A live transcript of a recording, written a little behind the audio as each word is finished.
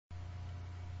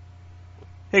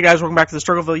Hey guys, welcome back to the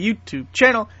Struggleville YouTube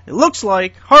channel. It looks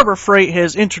like Harbor Freight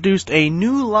has introduced a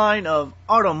new line of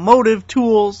automotive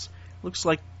tools. Looks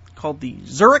like called the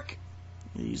ZURICH,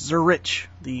 ZURICH.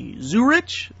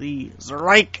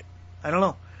 I don't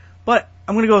know, but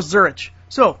I'm going to go with ZURICH.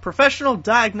 So, professional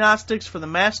diagnostics for the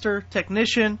master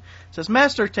technician. It says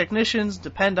master technicians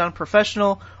depend on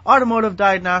professional automotive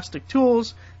diagnostic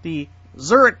tools. The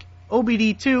ZURICH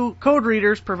OBD II code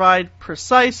readers provide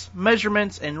precise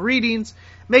measurements and readings,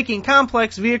 making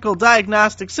complex vehicle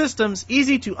diagnostic systems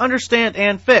easy to understand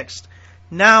and fixed.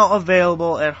 Now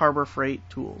available at Harbor Freight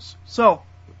Tools. So,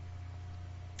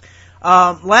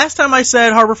 last time I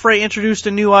said Harbor Freight introduced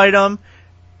a new item,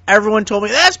 everyone told me,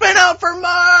 that's been out for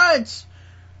months!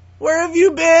 Where have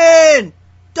you been?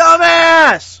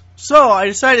 Dumbass! So, I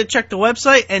decided to check the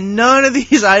website, and none of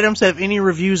these items have any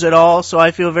reviews at all, so I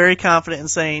feel very confident in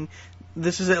saying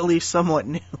this is at least somewhat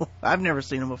new. I've never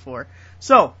seen them before.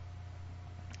 So,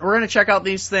 we're going to check out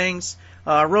these things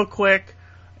real quick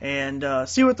and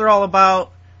see what they're all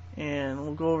about, and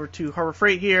we'll go over to Harbor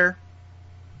Freight here.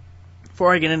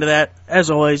 Before I get into that, as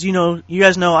always, you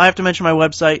guys know I have to mention my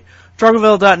website,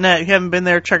 struggleville.net. If you haven't been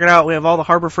there, check it out. We have all the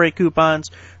Harbor Freight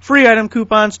coupons, free item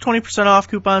coupons, 20% off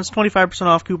coupons, 25%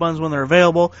 off coupons when they're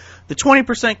available. The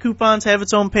 20% coupons have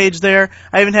its own page there.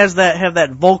 I even have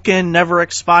that Vulcan never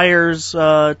expires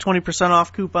 20%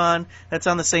 off coupon. That's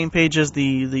on the same page as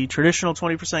the traditional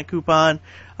 20% coupon.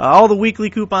 All the weekly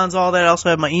coupons, all that. I also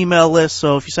have my email list,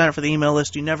 so if you sign up for the email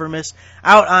list, you never miss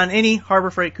out on any Harbor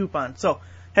Freight coupon. So,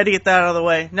 had to get that out of the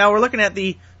way. Now we're looking at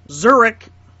the ZURICH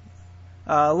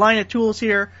line of tools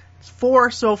here. It's 4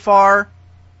 so far.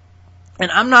 And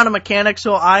I'm not a mechanic,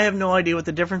 so I have no idea what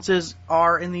the differences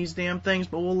are in these damn things,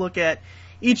 but we'll look at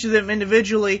each of them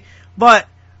individually. But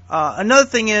another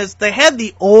thing is, they had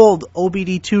the old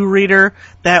OBD II reader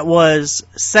that was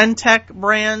Centec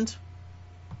brand.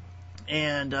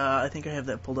 And I think I have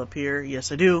that pulled up here.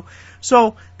 Yes, I do.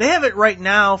 So they have it right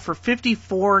now for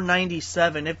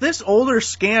 $54.97. If this older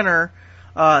scanner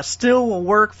still will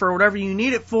work for whatever you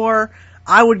need it for,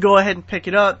 I would go ahead and pick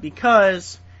it up,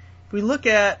 because if we look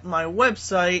at my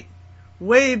website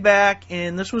way back,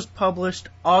 and this was published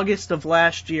August of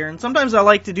last year, and sometimes I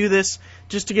like to do this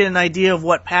just to get an idea of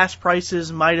what past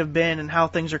prices might have been and how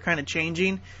things are kind of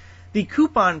changing. The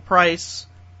coupon price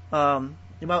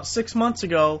about 6 months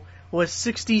ago was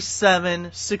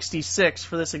 $67.66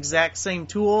 for this exact same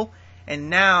tool, and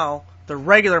now the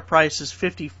regular price is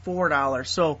 $54.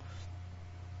 So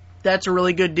that's a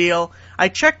really good deal. I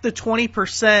checked the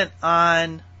 20%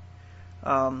 on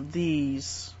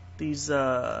these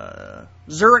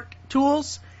ZURICH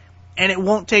tools, and it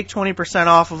won't take 20%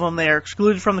 off of them. They are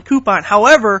excluded from the coupon.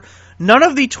 However, none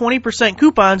of the 20%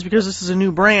 coupons, because this is a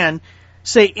new brand,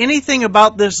 say anything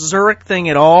about this ZURICH thing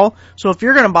at all. So if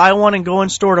you're going to buy one and go in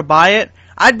store to buy it,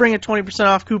 I'd bring a 20%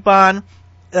 off coupon.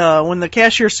 When the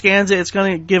cashier scans it, it's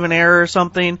going to give an error or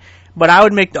something. But I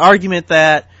would make the argument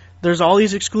that there's all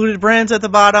these excluded brands at the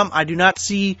bottom. I do not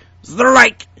see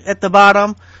ZURICH at the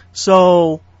bottom.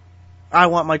 So I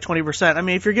want my 20%. I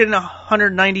mean, if you're getting a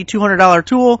 $190, $200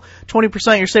 tool,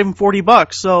 20%, you're saving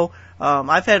 $40. So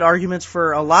I've had arguments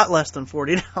for a lot less than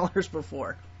 $40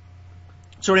 before.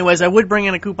 So anyways, I would bring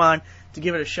in a coupon to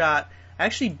give it a shot. I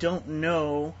actually don't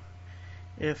know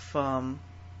if the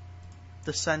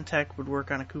Centec would work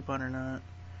on a coupon or not.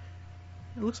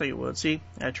 It looks like it would. See,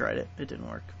 I tried it. It didn't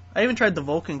work. I even tried the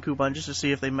Vulcan coupon just to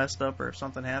see if they messed up or if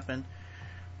something happened.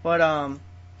 But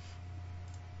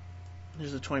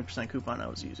here's the 20% coupon I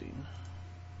was using.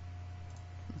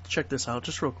 Let's check this out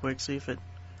just real quick, see if it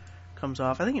comes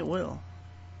off. I think it will.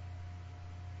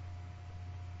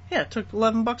 Yeah, it took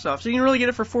 $11 off, so you can really get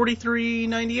it for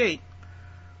 $43.98.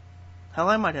 Hell,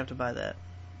 I might have to buy that.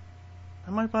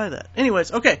 I might buy that.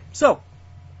 Anyways, okay, so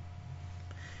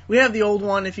we have the old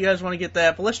one if you guys want to get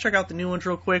that, but let's check out the new ones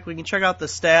real quick. We can check out the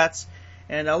stats,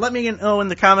 and let me know in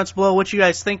the comments below what you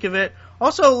guys think of it.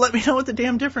 Also, let me know what the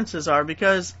damn differences are,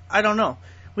 because I don't know.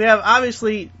 We have,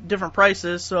 obviously, different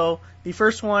prices, so the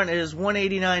first one is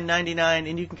 $189.99,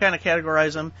 and you can kind of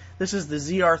categorize them. This is the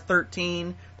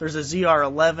ZR13, there's a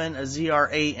ZR11, a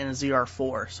ZR8, and a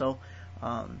ZR4. So,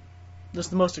 this is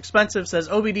the most expensive. It says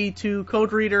OBD II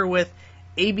code reader with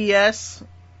ABS.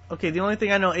 Okay, the only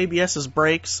thing I know ABS is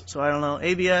brakes, so I don't know.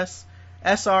 ABS,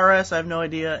 SRS, I have no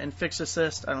idea, and Fix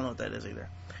Assist, I don't know what that is either.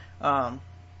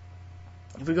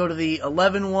 If we go to the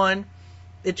 11 one,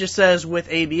 it just says with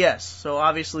ABS. So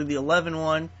obviously the 11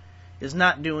 one is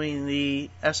not doing the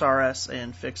SRS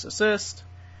and Fix Assist.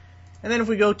 And then if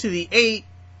we go to the 8,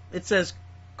 it says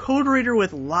code reader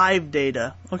with live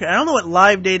data. Okay, I don't know what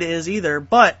live data is either,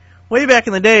 but way back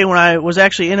in the day when I was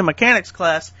actually in a mechanics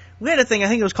class, we had a thing, I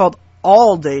think it was called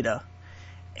All Data.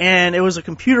 And it was a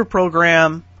computer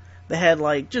program that had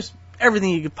like just everything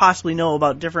you could possibly know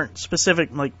about different specific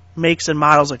like makes and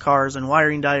models of cars and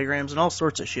wiring diagrams and all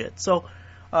sorts of shit. So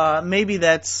maybe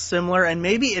that's similar, and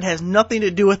maybe it has nothing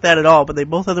to do with that at all, but they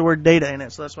both have the word data in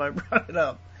it, so that's why I brought it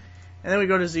up. And then we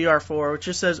go to ZR4, which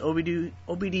just says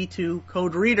OBD II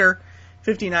code reader,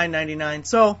 $59.99.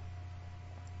 So,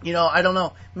 you know, I don't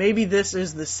know. Maybe this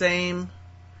is the same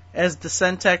as the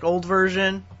Centec old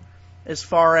version as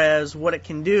far as what it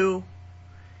can do.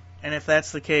 And if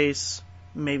that's the case,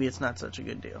 maybe it's not such a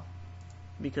good deal,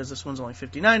 because this one's only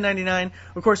 $59.99.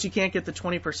 Of course, you can't get the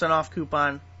 20% off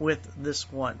coupon with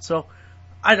this one. So,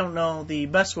 I don't know the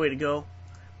best way to go.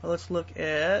 But let's look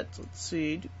at, let's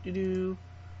see,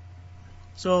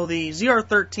 So the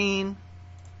ZR13,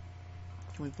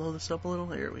 can we blow this up a little?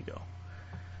 There we go.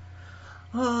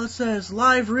 Oh, it says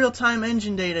live real-time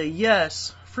engine data,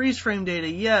 yes. Freeze frame data,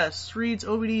 yes. Reads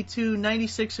OBD II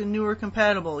 96 and newer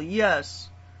compatible, yes.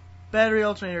 Battery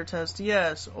alternator test,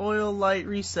 yes. Oil light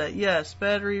reset, yes.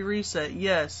 Battery reset,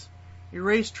 yes.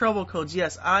 Erase trouble codes,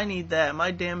 yes. I need that.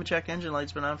 My damn check engine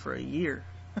light's been on for a year.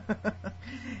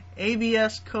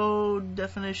 ABS code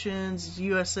definitions,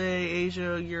 USA,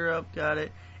 Asia, Europe, got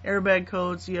it. Airbag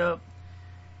codes, yep.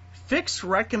 Fix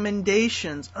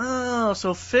recommendations. Oh,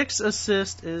 so fix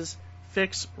assist is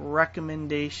fix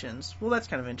recommendations. Well, that's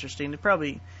kind of interesting. It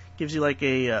probably gives you like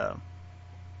a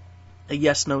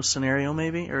yes-no scenario,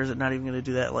 maybe, or is it not even going to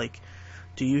do that? Like,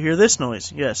 do you hear this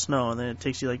noise? Yes, no, and then it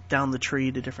takes you like down the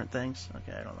tree to different things.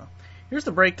 Okay, I don't know. Here's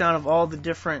the breakdown of all the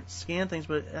different scan things,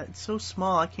 but it's so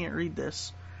small I can't read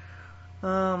this.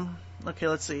 Okay,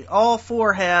 let's see. All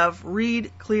four have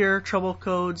read, clear, trouble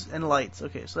codes, and lights.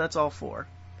 Okay, so that's all four.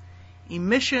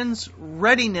 Emissions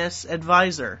Readiness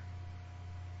Advisor.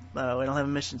 We don't have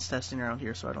emissions testing around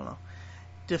here, so I don't know.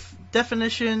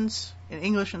 Definitions in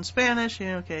English and Spanish.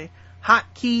 Yeah, okay.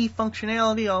 Hotkey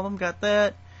functionality, all of them got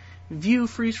that. View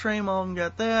freeze frame, all of them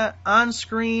got that.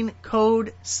 On-screen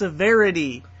code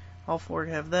severity. All four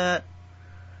have that.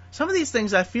 Some of these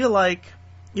things I feel like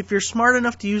if you're smart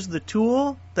enough to use the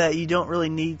tool, that you don't really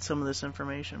need some of this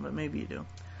information, but maybe you do.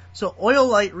 So oil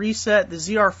light reset, the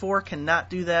ZR4 cannot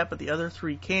do that, but the other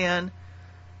three can.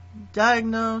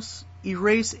 Diagnose,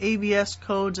 erase ABS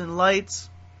codes and lights.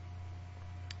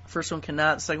 First one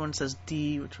cannot. The second one says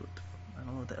D, which I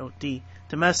don't know what that. Oh, D.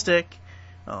 Domestic.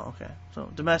 Oh, okay.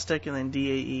 So domestic, and then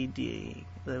DAE,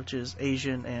 which is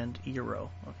Asian and Euro.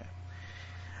 Okay.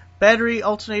 Battery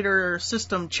alternator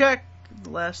system check. The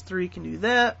last three can do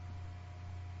that.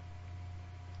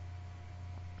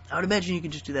 I would imagine you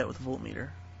could just do that with a voltmeter.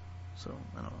 So,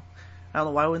 I don't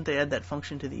know. Why wouldn't they add that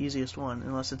function to the easiest one,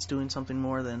 unless it's doing something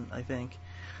more than I think.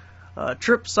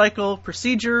 Trip cycle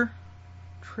procedure.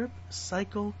 Trip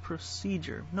cycle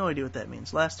procedure. No idea what that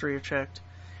means. Last three are checked.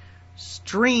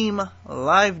 Stream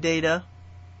live data.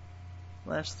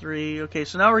 Last three. Okay,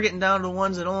 so now we're getting down to the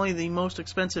ones that only the most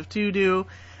expensive two do.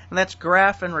 And that's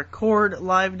graph and record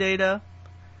live data.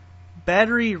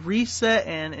 Battery reset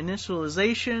and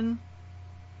initialization.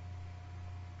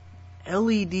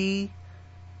 LED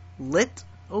lit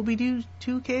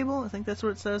OBD2 cable. I think that's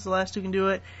what it says. The last two can do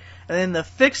it. And then the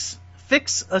fix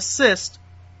assist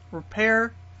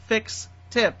repair fix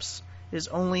tips is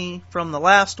only from the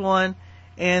last one.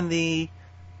 And the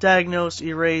diagnose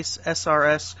erase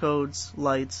SRS codes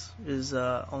lights is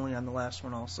only on the last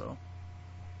one also.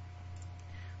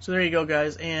 So there you go,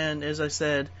 guys. And as I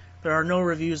said, there are no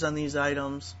reviews on these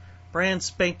items. Brand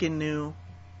spanking new.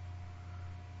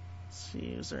 Let's see,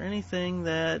 is there anything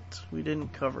that we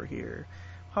didn't cover here?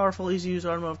 Powerful, easy to use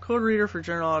automotive code reader for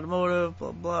general automotive,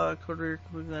 blah blah. Code reader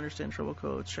completely understand trouble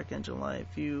codes, check engine light,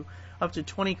 view up to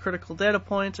 20 critical data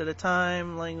points at a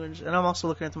time, language. And I'm also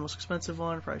looking at the most expensive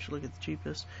one. Probably should look at the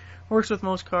cheapest. Works with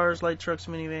most cars, light trucks,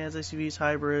 minivans, SUVs,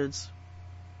 hybrids,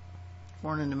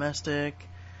 foreign and domestic.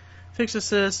 Fix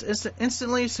assist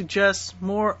instantly suggests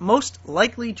most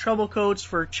likely trouble codes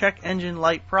for check engine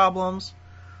light problems.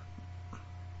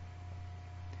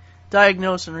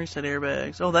 Diagnose and reset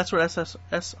airbags. Oh, that's what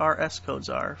SRS codes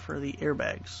are for the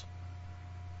airbags.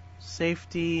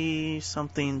 Safety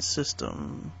something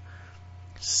system.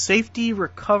 Safety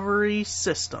recovery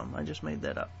system. I just made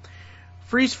that up.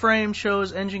 Freeze frame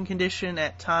shows engine condition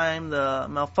at time the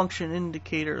malfunction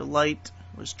indicator light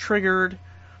was triggered.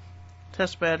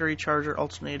 Test battery, charger,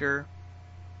 alternator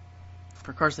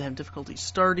for cars that have difficulty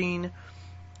starting.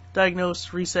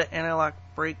 Diagnose, reset analog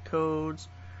brake codes.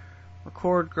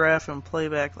 Record, graph, and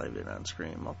playback live data on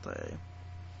screen. Multi.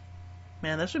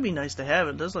 Man, this would be nice to have.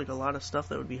 It does like a lot of stuff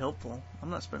that would be helpful. I'm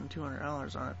not spending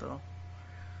 $200 on it though.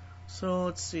 So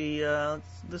let's see,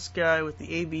 this guy with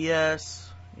the ABS,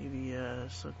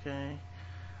 okay.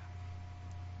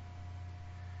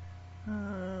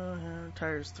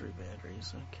 Tires, 3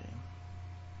 batteries, okay.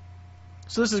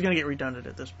 So this is going to get redundant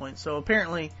at this point. So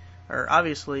apparently, or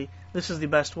obviously, this is the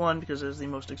best one because it is the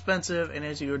most expensive, and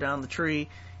as you go down the tree,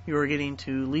 you are getting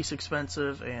to least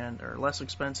expensive or less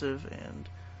expensive, and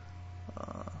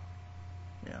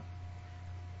yeah.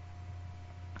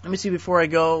 Let me see before I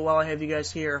go, while I have you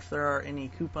guys here, if there are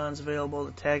any coupons available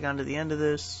to tag onto the end of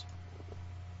this.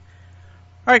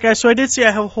 Alright guys, so I did see I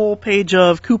have a whole page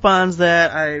of coupons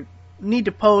that I need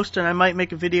to post and I might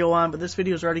make a video on, but this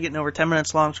video is already getting over 10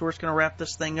 minutes long, so we're just going to wrap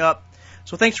this thing up.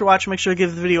 So thanks for watching. Make sure to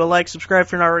give the video a like, subscribe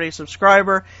if you're not already a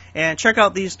subscriber, and check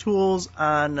out these tools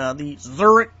on the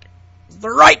ZURICH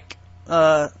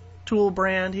tool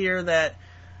brand here that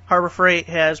Harbor Freight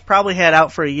has probably had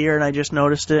out for a year, and I just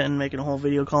noticed it and making a whole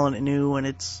video calling it new when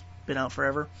it's been out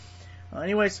forever.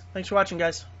 Anyways, thanks for watching,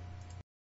 guys.